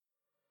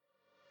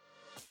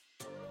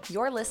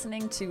You're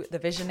listening to the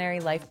Visionary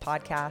Life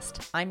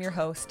Podcast. I'm your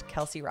host,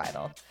 Kelsey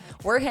Rydell.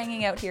 We're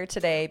hanging out here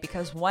today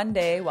because one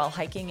day while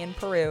hiking in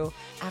Peru,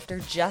 after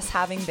just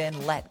having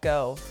been let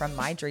go from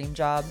my dream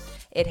job,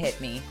 it hit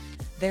me.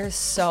 There's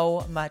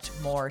so much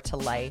more to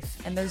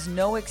life, and there's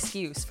no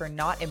excuse for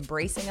not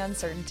embracing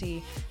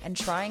uncertainty and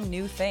trying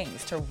new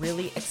things to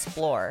really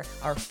explore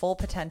our full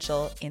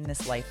potential in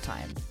this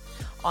lifetime.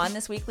 On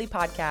this weekly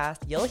podcast,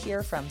 you'll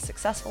hear from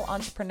successful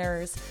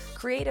entrepreneurs,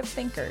 creative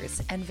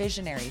thinkers, and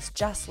visionaries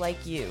just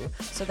like you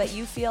so that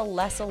you feel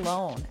less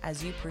alone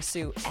as you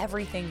pursue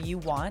everything you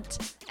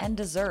want and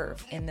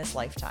deserve in this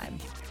lifetime.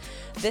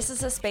 This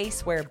is a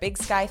space where big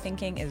sky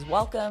thinking is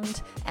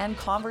welcomed and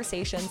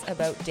conversations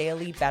about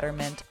daily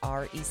betterment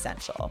are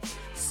essential.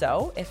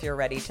 So if you're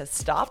ready to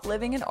stop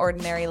living an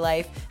ordinary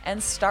life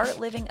and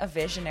start living a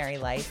visionary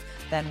life,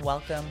 then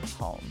welcome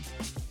home.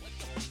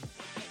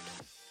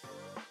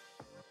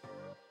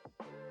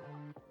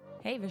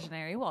 Hey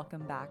Visionary,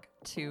 welcome back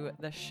to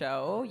the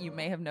show. You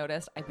may have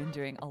noticed I've been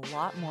doing a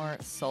lot more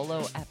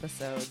solo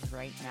episodes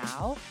right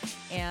now,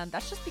 and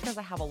that's just because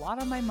I have a lot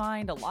on my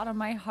mind, a lot on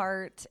my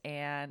heart,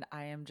 and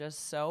I am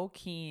just so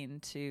keen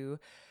to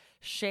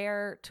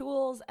share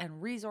tools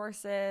and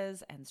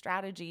resources and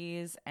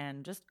strategies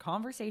and just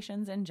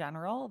conversations in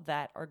general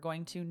that are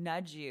going to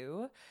nudge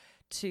you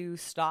to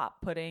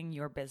stop putting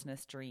your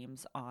business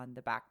dreams on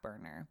the back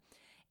burner.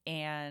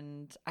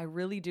 And I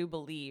really do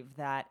believe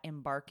that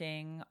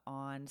embarking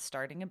on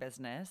starting a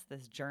business,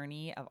 this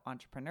journey of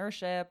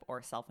entrepreneurship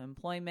or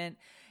self-employment,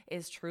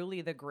 is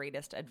truly the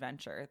greatest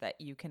adventure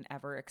that you can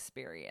ever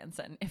experience.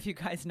 And if you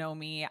guys know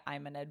me,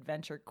 I'm an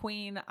adventure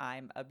queen.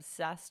 I'm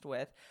obsessed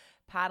with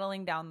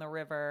paddling down the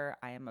river.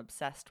 I am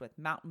obsessed with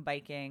mountain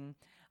biking.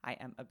 I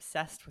am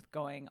obsessed with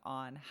going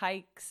on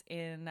hikes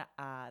in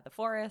the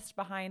forest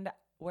behind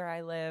where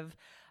I live.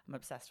 I'm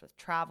obsessed with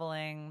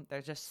traveling.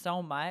 There's just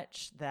so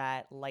much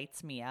that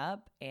lights me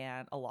up,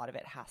 and a lot of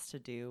it has to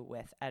do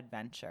with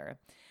adventure.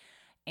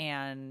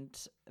 And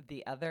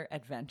the other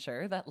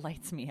adventure that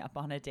lights me up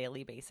on a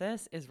daily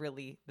basis is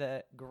really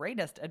the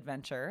greatest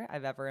adventure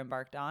I've ever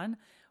embarked on,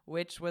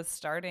 which was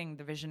starting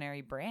the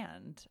Visionary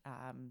brand.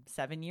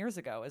 7 years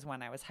ago is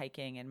when I was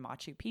hiking in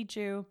Machu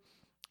Picchu,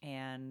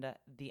 and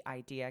the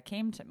idea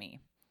came to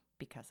me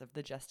because of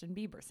the Justin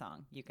Bieber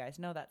song. You guys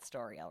know that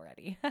story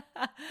already.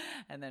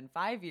 And then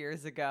 5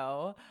 years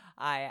ago,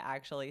 I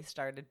actually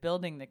started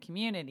building the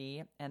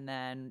community. And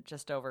then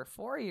just over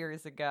 4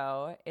 years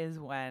ago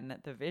is when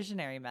the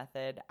Visionary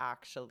Method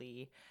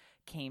actually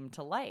came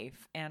to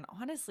life. And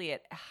honestly,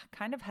 it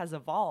kind of has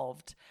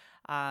evolved.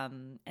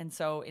 And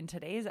so in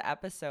today's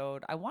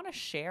episode, I want to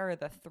share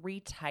the 3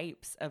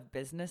 types of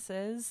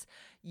businesses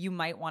you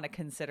might want to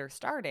consider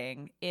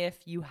starting if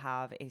you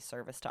have a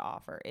service to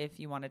offer, if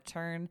you want to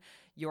turn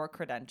your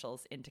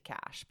credentials into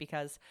cash,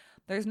 because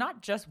there's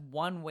not just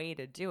one way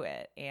to do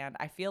it. And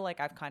I feel like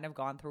I've kind of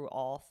gone through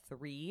all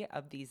 3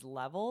 of these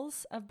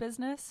levels of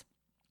business.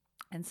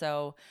 And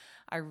so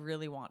I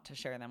really want to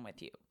share them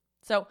with you.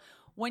 So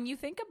when you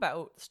think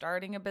about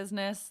starting a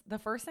business, the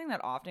first thing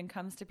that often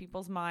comes to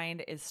people's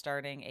mind is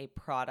starting a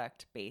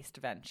product-based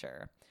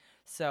venture.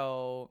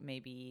 So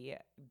maybe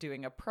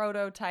doing a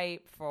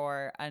prototype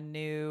for a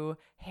new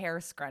hair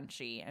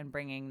scrunchie and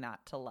bringing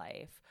that to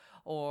life.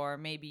 Or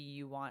maybe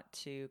you want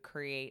to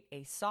create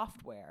a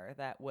software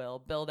that will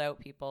build out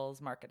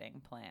people's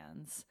marketing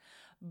plans.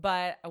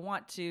 But I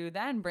want to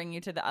then bring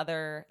you to the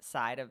other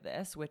side of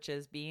this, which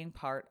is being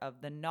part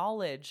of the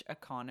knowledge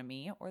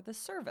economy or the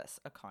service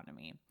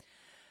economy.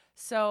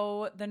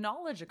 So the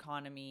knowledge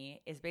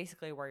economy is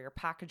basically where you're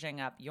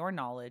packaging up your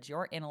knowledge,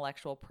 your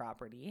intellectual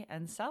property,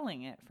 and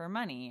selling it for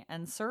money.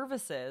 And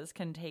services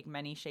can take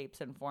many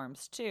shapes and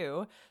forms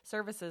too.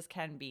 Services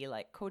can be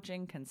like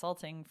coaching,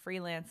 consulting,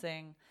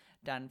 freelancing,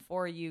 done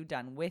for you,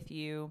 done with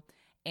you.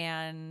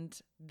 And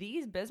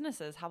these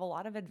businesses have a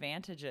lot of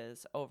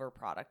advantages over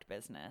product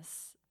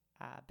businesses.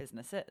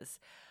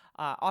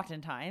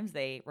 Oftentimes,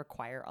 they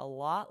require a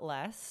lot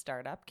less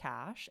startup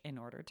cash in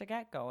order to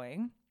get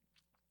going.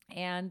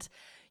 And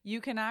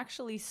you can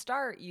actually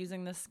start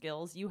using the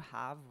skills you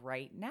have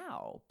right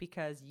now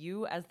because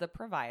you, as the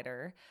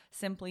provider,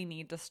 simply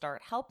need to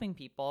start helping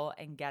people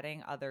and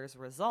getting others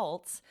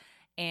results.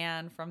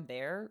 And from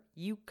there,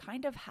 you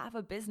kind of have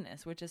a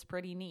business, which is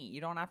pretty neat.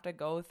 You don't have to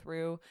go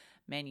through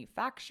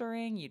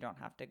manufacturing. You don't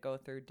have to go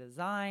through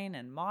design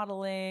and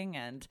modeling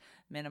and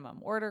minimum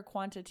order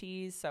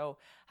quantities. So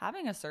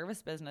having a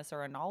service business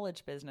or a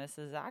knowledge business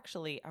is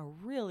actually a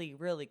really,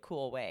 really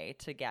cool way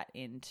to get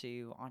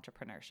into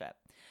entrepreneurship.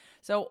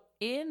 So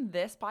in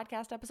this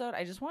podcast episode,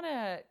 I just want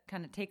to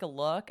kind of take a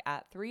look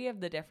at 3 of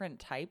the different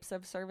types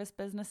of service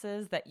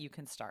businesses that you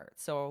can start.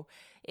 So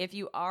if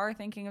you are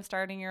thinking of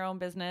starting your own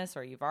business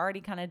or you've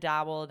already kind of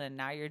dabbled and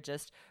now you're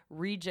just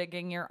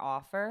rejigging your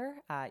offer,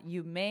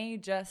 you may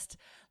just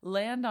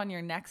land on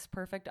your next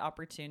perfect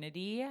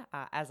opportunity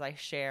as I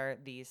share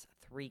these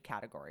 3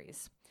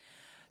 categories.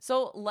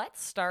 So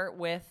let's start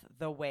with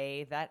the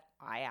way that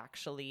I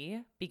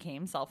actually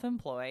became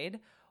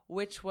self-employed,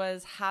 which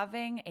was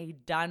having a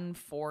done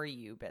for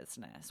you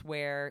business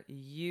where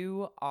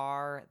you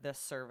are the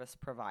service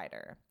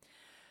provider.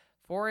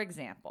 For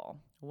example,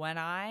 when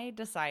I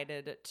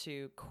decided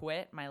to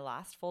quit my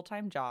last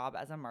full-time job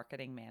as a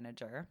marketing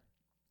manager,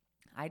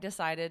 I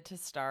decided to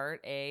start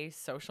a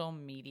social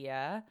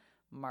media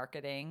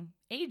marketing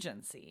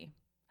agency.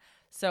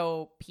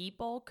 So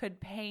people could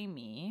pay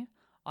me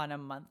on a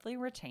monthly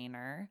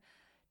retainer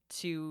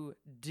to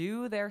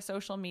do their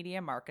social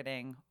media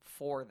marketing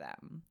for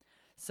them.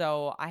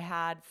 So I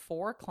had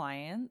 4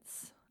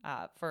 clients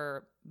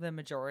for the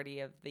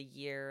majority of the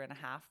year and a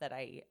half that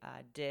I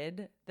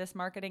did this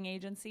marketing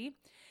agency.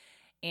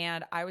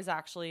 And I was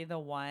actually the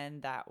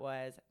one that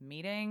was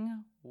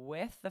meeting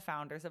with the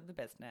founders of the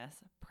business,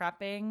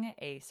 prepping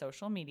a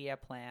social media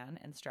plan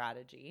and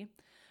strategy,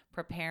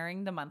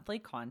 preparing the monthly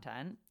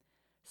content,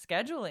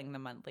 scheduling the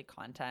monthly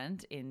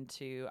content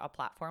into a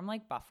platform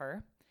like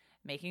Buffer,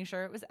 making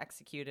sure it was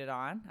executed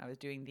on. I was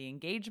doing the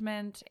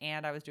engagement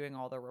and I was doing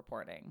all the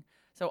reporting.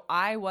 So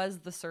I was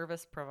the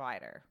service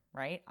provider,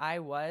 right? I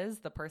was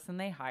the person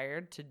they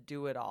hired to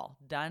do it all,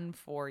 done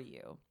for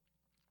you.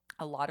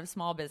 A lot of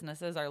small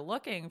businesses are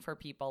looking for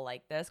people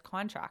like this,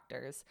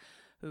 contractors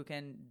who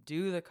can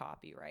do the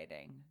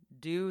copywriting,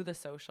 do the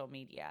social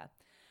media.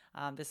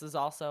 This is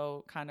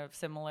also kind of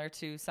similar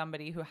to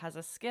somebody who has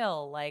a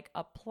skill like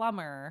a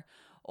plumber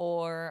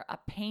or a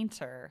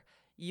painter.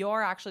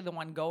 You're actually the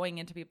one going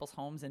into people's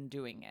homes and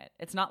doing it.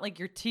 It's not like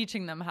you're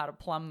teaching them how to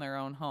plumb their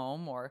own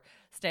home or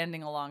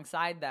standing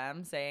alongside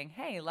them saying,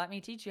 hey, let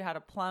me teach you how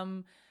to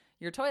plumb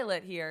your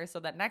toilet here so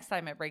that next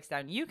time it breaks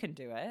down, you can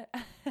do it.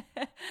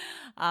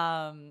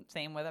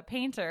 Same with a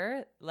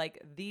painter.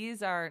 Like,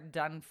 these are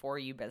done for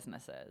you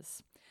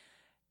businesses.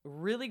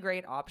 Really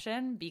great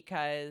option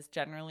because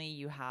generally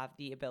you have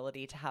the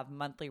ability to have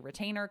monthly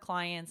retainer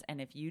clients. And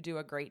if you do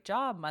a great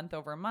job month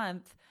over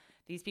month,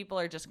 these people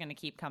are just going to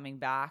keep coming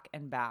back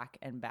and back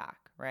and back,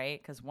 right?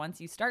 Because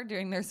once you start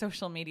doing their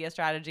social media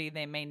strategy,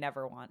 they may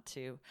never want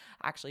to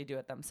actually do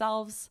it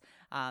themselves.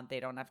 They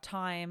don't have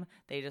time.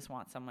 They just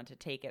want someone to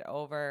take it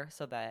over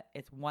so that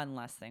it's one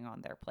less thing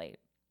on their plate.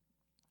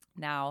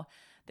 Now,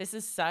 this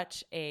is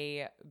such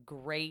a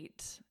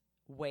great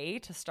way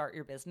to start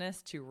your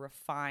business, to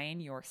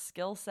refine your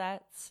skill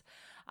sets,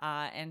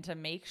 and to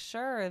make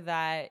sure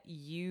that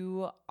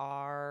you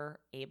are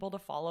able to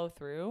follow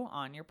through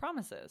on your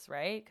promises,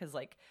 right? Because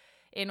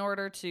in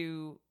order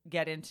to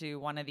get into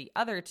one of the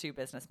other 2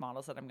 business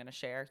models that I'm going to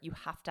share, you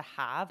have to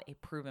have a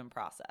proven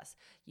process.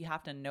 You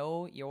have to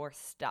know your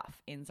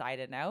stuff inside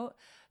and out.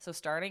 So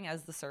starting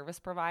as the service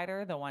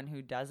provider, the one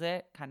who does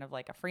it kind of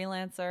like a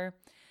freelancer,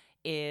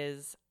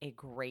 is a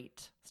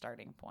great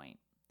starting point.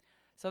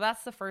 So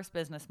that's the first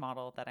business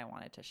model that I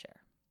wanted to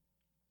share.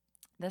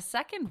 The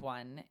second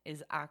one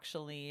is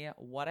actually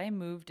what I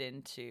moved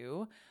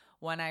into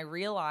when I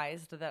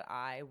realized that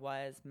I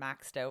was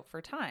maxed out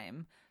for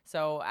time.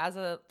 So as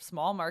a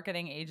small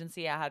marketing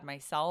agency, I had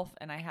myself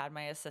and I had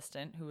my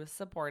assistant who was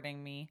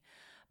supporting me.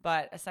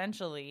 But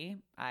essentially,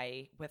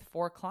 I, with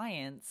 4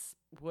 clients,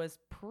 was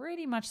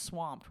pretty much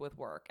swamped with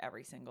work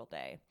every single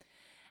day.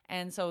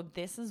 And so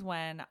this is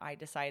when I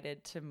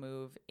decided to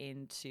move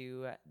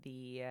into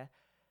the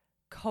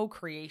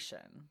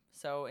co-creation.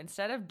 So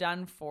instead of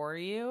done for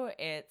you,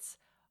 it's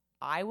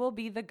I will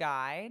be the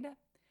guide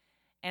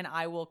and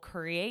I will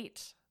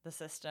create the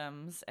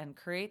systems and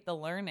create the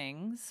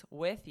learnings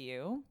with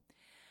you,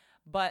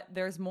 but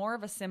there's more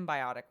of a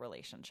symbiotic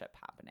relationship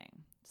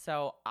happening.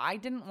 So I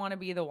didn't want to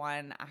be the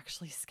one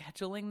actually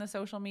scheduling the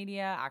social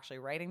media, actually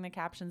writing the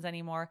captions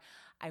anymore.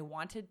 I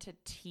wanted to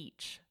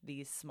teach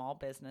these small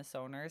business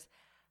owners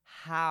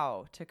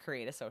how to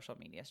create a social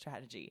media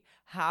strategy,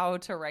 how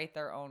to write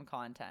their own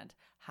content,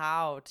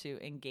 how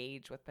to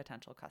engage with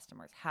potential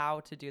customers, how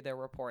to do their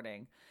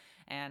reporting.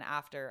 And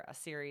after a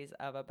series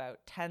of about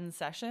 10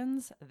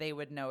 sessions, they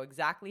would know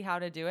exactly how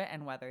to do it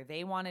and whether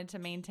they wanted to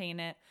maintain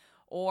it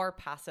or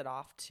pass it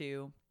off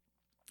to,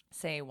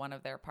 say, one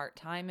of their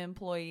part-time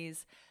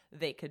employees.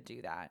 They could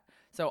do that.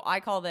 So I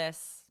call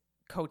this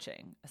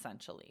coaching,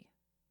 essentially.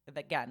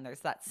 Again,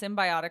 there's that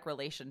symbiotic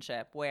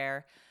relationship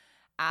where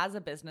as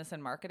a business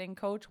and marketing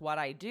coach, what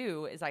I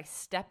do is I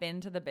step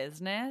into the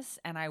business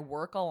and I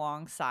work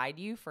alongside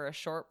you for a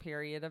short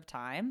period of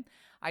time.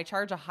 I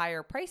charge a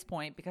higher price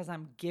point because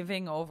I'm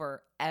giving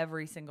over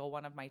every single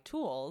one of my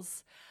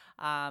tools.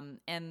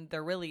 And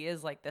there really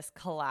is like this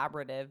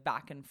collaborative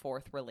back and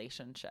forth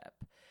relationship.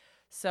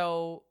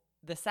 So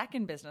the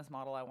second business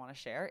model I want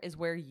to share is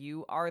where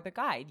you are the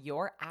guide.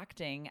 You're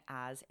acting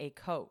as a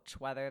coach,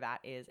 whether that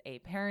is a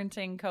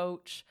parenting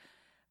coach,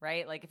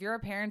 right? Like if you're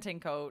a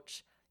parenting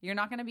coach, you're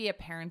not going to be a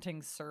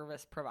parenting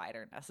service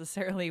provider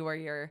necessarily where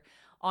you're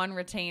on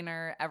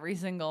retainer every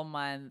single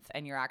month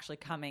and you're actually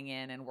coming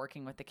in and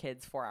working with the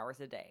kids 4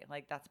 hours a day.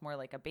 Like that's more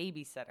like a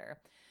babysitter.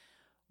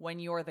 When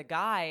you're the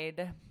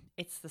guide,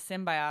 it's the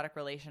symbiotic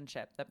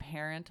relationship, the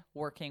parent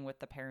working with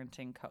the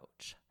parenting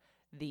coach,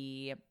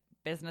 the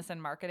business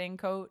and marketing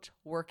coach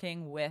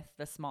working with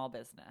the small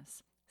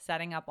business,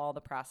 setting up all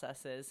the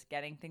processes,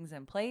 getting things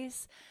in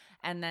place,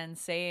 and then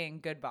saying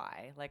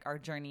goodbye, like our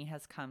journey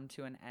has come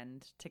to an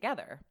end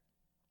together.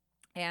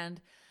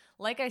 And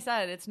like I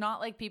said, it's not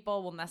like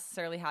people will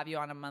necessarily have you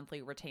on a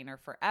monthly retainer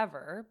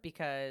forever,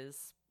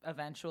 because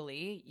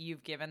eventually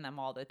you've given them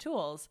all the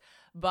tools,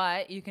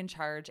 but you can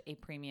charge a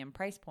premium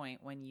price point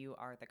when you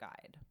are the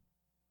guide.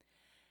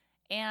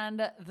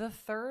 And the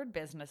third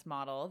business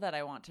model that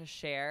I want to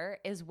share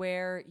is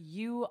where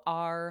you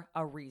are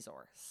a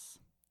resource.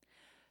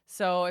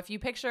 So if you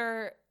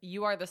picture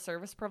you are the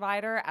service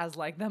provider as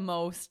like the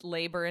most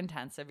labor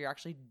intensive, you're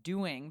actually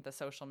doing the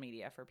social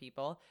media for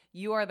people.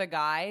 You are the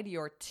guide,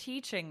 you're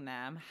teaching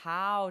them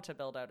how to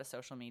build out a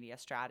social media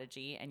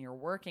strategy, and you're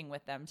working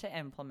with them to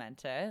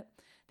implement it.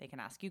 They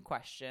can ask you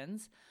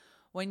questions.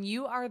 When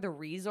you are the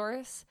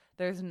resource,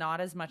 there's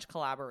not as much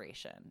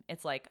collaboration.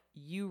 It's like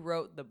you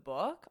wrote the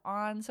book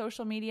on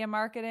social media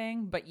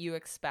marketing, but you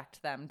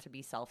expect them to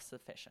be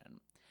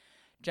self-sufficient.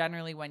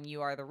 Generally, when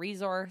you are the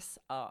resource,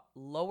 a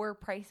lower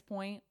price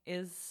point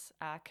is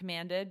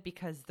commanded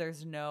because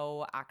there's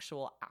no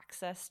actual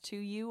access to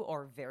you,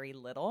 or very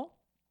little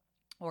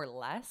or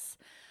less.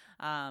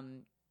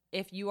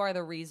 If you are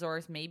the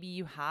resource, maybe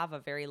you have a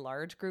very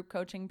large group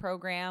coaching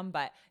program,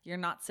 but you're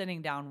not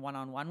sitting down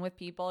one-on-one with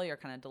people. You're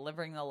kind of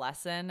delivering the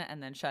lesson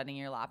and then shutting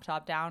your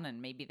laptop down,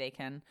 and maybe they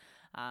can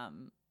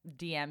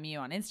DM you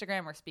on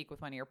Instagram or speak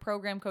with one of your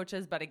program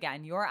coaches. But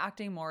again, you're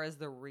acting more as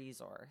the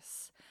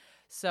resource.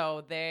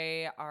 So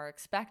they are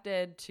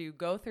expected to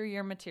go through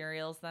your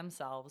materials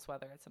themselves,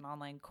 whether it's an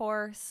online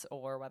course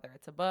or whether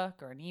it's a book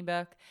or an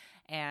ebook,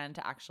 and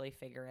to actually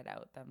figure it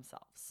out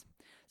themselves.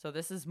 So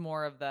this is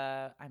more of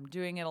the, I'm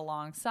doing it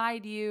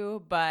alongside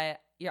you, but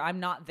I'm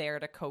not there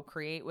to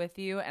co-create with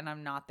you, and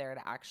I'm not there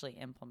to actually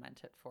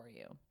implement it for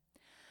you.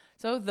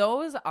 So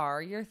those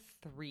are your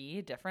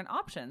three different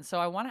options. So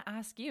I want to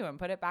ask you and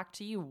put it back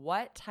to you.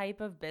 What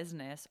type of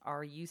business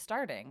are you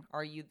starting?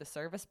 Are you the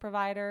service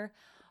provider?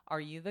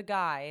 Are you the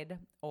guide?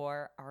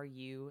 Or are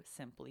you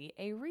simply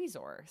a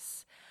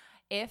resource?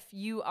 If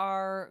you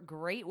are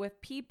great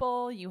with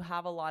people, you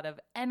have a lot of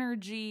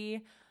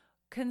energy,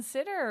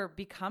 consider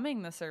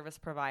becoming the service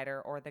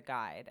provider or the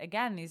guide.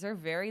 Again, these are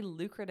very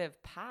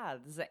lucrative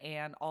paths,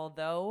 and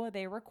although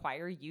they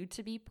require you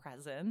to be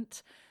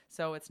present,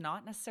 so it's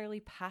not necessarily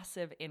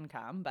passive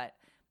income, but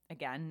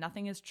again,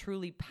 nothing is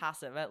truly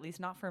passive, at least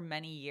not for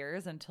many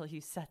years, until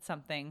you set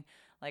something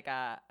like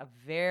a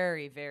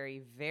very,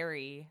 very,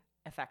 very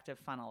effective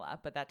funnel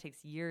up, but that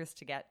takes years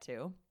to get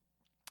to.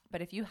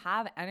 But if you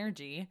have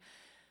energy,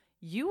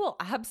 you will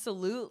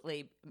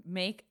absolutely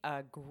make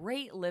a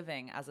great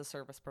living as a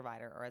service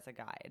provider or as a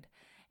guide.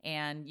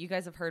 And you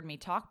guys have heard me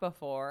talk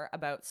before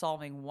about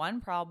solving one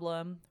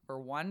problem for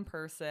one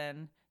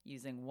person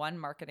using one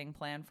marketing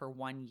plan for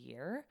 1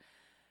 year.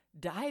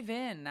 Dive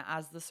in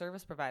as the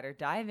service provider,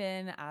 dive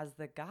in as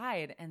the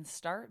guide, and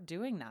start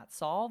doing that.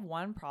 Solve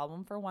one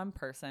problem for one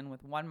person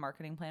with one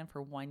marketing plan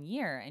for 1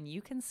 year, and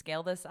you can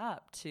scale this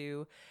up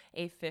to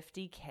a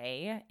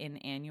 $50K in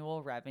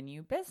annual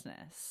revenue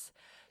business.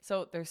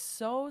 So there's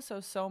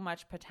so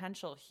much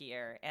potential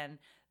here. And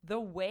the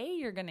way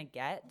you're going to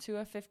get to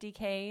a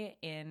 $50K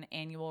in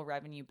annual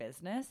revenue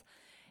business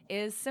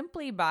is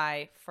simply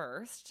by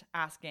first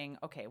asking,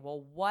 okay,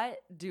 well, what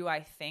do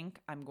I think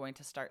I'm going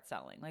to start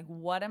selling? Like,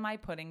 what am I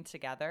putting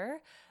together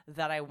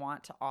that I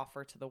want to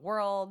offer to the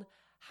world?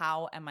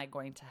 How am I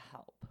going to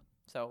help?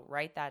 So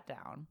write that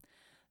down.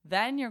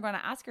 Then you're going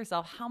to ask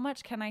yourself, how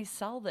much can I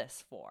sell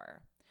this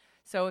for?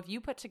 So if you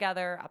put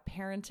together a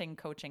parenting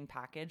coaching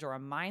package or a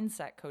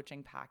mindset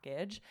coaching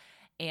package,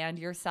 and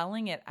you're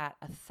selling it at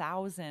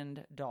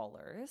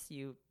 $1,000,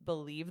 you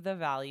believe the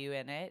value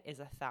in it is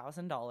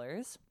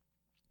 $1,000,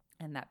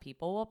 and that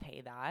people will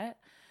pay that,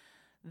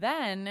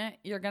 then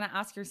you're going to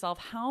ask yourself,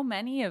 how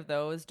many of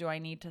those do I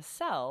need to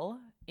sell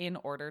in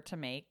order to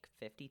make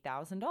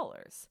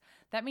 $50,000?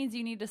 That means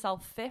you need to sell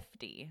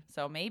 50.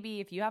 So maybe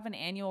if you have an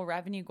annual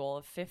revenue goal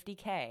of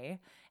 $50K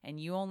and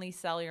you only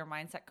sell your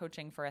mindset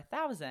coaching for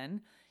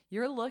 $1,000,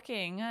 you're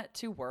looking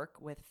to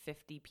work with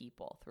 50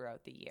 people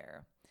throughout the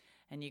year.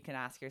 And you can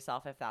ask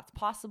yourself if that's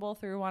possible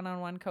through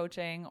one-on-one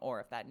coaching,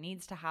 or if that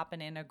needs to happen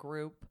in a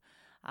group,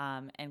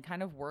 and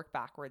kind of work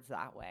backwards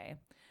that way.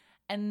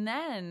 And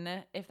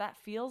then if that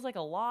feels like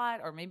a lot,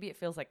 or maybe it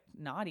feels like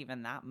not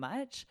even that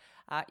much,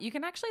 you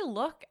can actually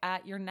look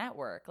at your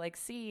network. Like,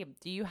 see,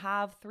 do you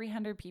have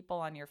 300 people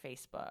on your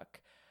Facebook,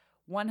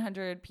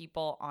 100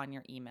 people on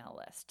your email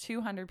list,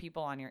 200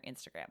 people on your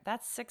Instagram?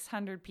 That's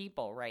 600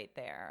 people right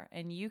there.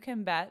 And you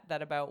can bet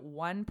that about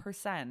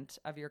 1%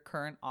 of your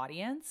current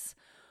audience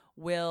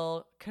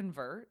will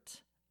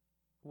convert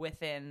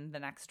within the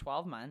next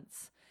 12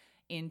 months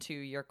into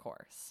your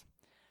course.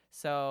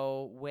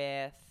 So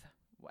with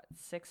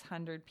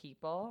 600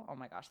 people, oh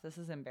my gosh, this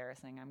is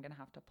embarrassing. I'm going to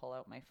have to pull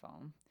out my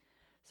phone.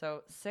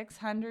 So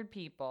 600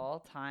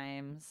 people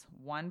times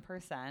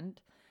 1%,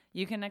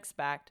 you can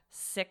expect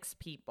 6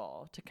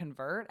 people to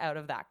convert out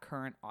of that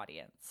current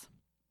audience.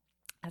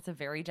 That's a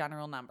very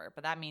general number,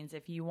 but that means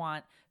if you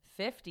want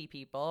 50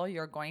 people,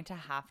 you're going to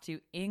have to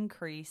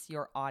increase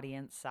your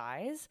audience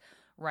size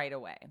right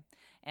away.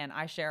 And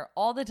I share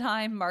all the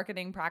time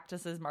marketing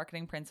practices,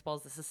 marketing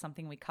principles. This is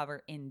something we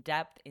cover in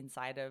depth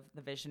inside of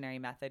the Visionary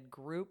Method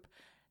group,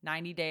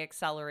 90-day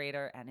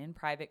accelerator, and in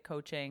private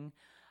coaching.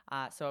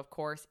 So of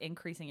course,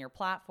 increasing your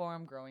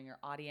platform, growing your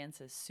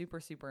audience is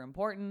super, super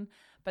important.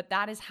 But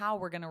that is how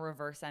we're going to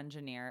reverse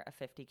engineer a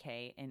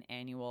 $50K in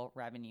annual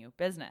revenue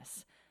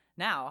business.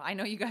 Now, I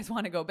know you guys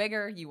want to go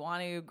bigger. You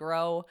want to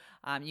grow.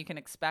 You can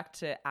expect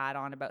to add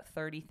on about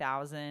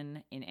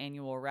 $30,000 in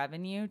annual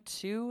revenue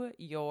to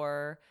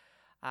your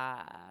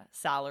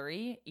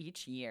salary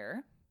each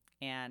year.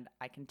 And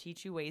I can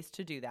teach you ways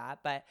to do that.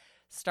 But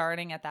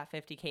starting at that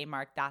 $50K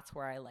mark, that's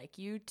where I like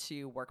you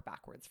to work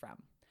backwards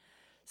from.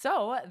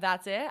 So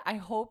that's it. I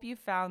hope you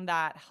found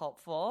that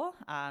helpful.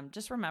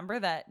 Just remember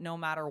that no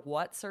matter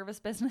what service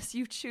business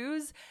you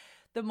choose,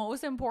 the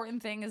most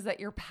important thing is that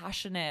you're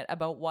passionate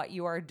about what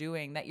you are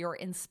doing, that you're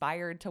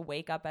inspired to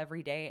wake up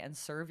every day and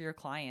serve your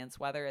clients,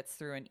 whether it's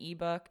through an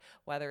ebook,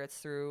 whether it's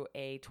through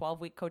a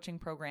 12-week coaching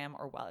program,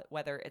 or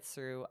whether it's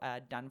through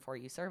a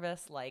done-for-you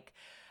service like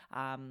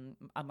a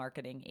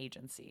marketing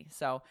agency.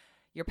 So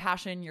your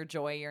passion, your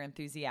joy, your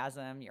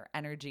enthusiasm, your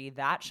energy,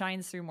 that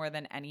shines through more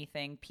than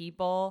anything.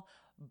 People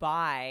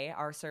buy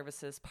our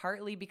services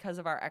partly because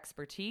of our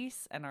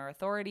expertise and our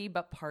authority,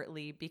 but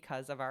partly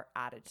because of our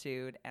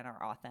attitude and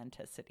our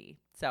authenticity.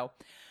 So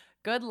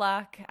good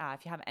luck.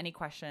 If you have any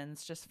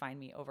questions, just find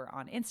me over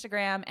on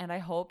Instagram, and I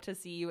hope to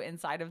see you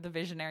inside of the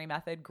Visionary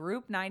Method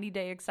group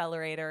 90-day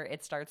accelerator.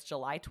 It starts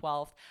July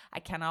 12th.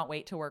 I cannot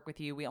wait to work with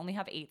you. We only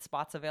have 8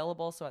 spots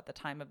available. So at the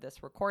time of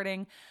this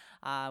recording,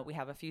 we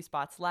have a few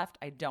spots left.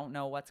 I don't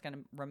know what's going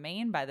to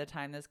remain by the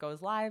time this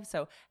goes live.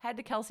 So head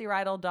to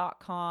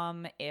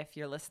kelseyrydell.com if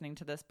you're listening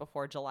to this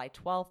before July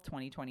 12th,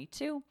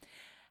 2022.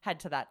 Head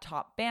to that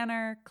top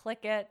banner,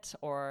 click it,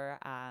 or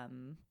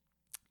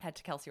head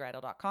to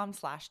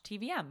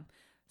kelseyrydell.com/TVM.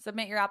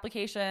 Submit your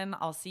application.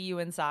 I'll see you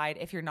inside.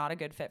 If you're not a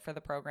good fit for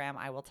the program,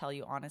 I will tell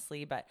you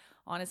honestly, but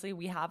honestly,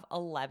 we have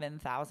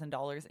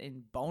 $11,000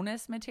 in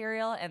bonus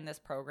material, and this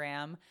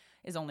program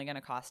is only going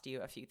to cost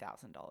you a few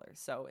 $1,000s.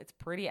 So it's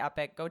pretty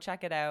epic. Go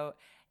check it out.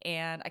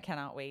 And I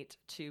cannot wait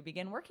to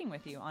begin working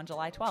with you on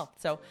July 12th.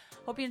 So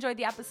hope you enjoyed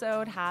the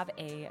episode. Have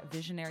a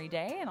visionary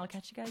day, and I'll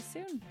catch you guys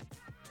soon.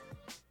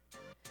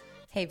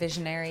 Hey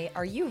Visionary,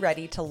 are you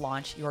ready to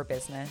launch your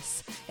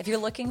business? If you're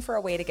looking for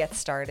a way to get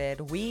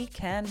started, we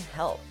can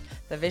help.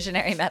 The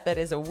Visionary Method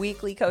is a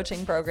weekly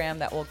coaching program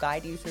that will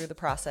guide you through the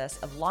process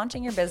of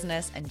launching your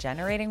business and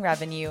generating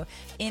revenue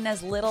in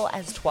as little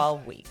as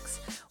 12 weeks.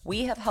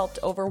 We have helped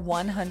over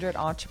 100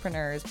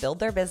 entrepreneurs build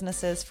their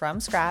businesses from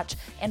scratch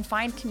and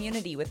find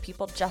community with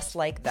people just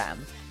like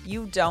them.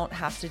 You don't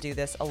have to do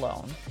this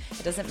alone.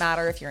 It doesn't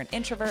matter if you're an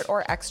introvert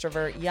or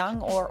extrovert,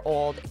 young or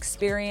old,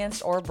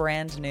 experienced or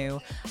brand new.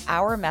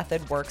 Our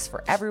method works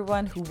for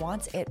everyone who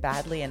wants it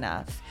badly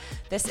enough.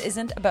 This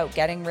isn't about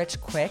getting rich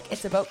quick.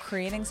 It's about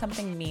creating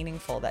something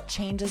meaningful that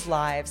changes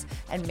lives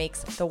and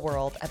makes the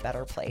world a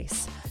better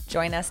place.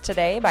 Join us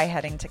today by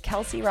heading to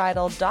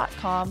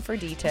kelseyrydell.com for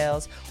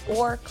details,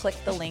 or click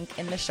the link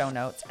in the show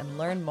notes and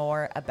learn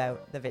more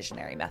about the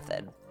Visionary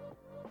Method.